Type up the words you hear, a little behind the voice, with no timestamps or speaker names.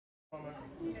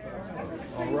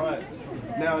All right.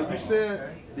 Now you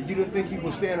said that you didn't think he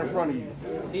would stand in front of you.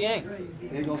 He ain't.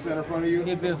 He ain't gonna stand in front of you.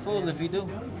 He'd be a fool if he do.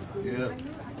 Yeah.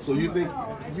 So you think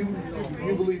you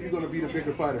believe you're gonna be the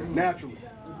bigger fighter naturally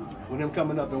with him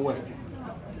coming up in weight?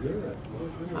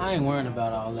 I ain't worrying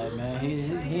about all that, man.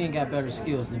 He ain't got better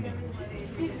skills than me.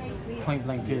 Point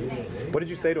blank period. What did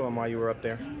you say to him while you were up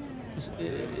there?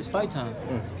 It's fight time.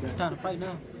 It's time to fight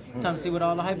now. It's time to see what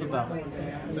all the hype about.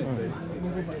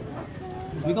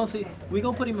 We gonna see. We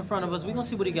gonna put him in front of us. We gonna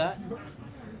see what he got.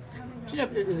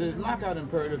 Chip, is his knockout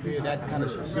imperative here? That kind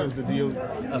of seals the deal.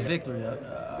 A victory,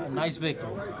 a nice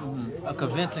victory, a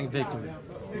convincing victory.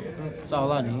 That's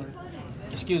all I need.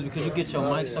 Excuse me, could you get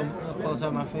your mic so close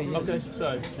out my face? Okay,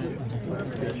 sorry.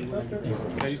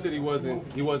 Now you said he wasn't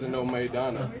no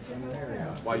Maidana.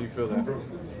 Why you feel that?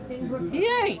 He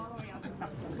ain't.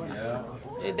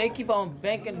 They keep on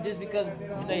banking just because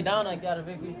Maidana got a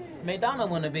victory. Maidana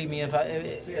wouldn't have beat me if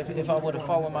I would have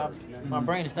fought with my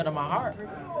brain instead of my heart.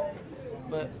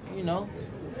 But you know,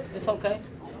 it's okay.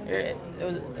 It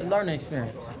was a learning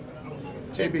experience.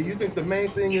 JB, you think the main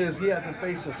thing is he hasn't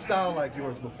faced a style like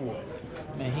yours before?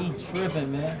 Man, he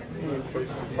tripping, man.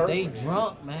 They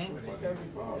drunk, man.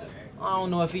 I don't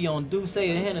know if he on Douce or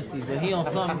Hennessy, but he on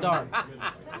something dark.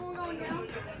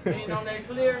 He ain't on that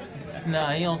clear?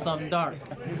 Nah, he on something dark.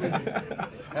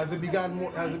 Has it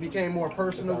became more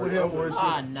personal with him, or is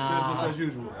just nah. business as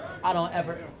usual? I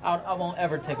won't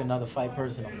ever take another fight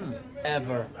personal.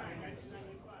 Ever.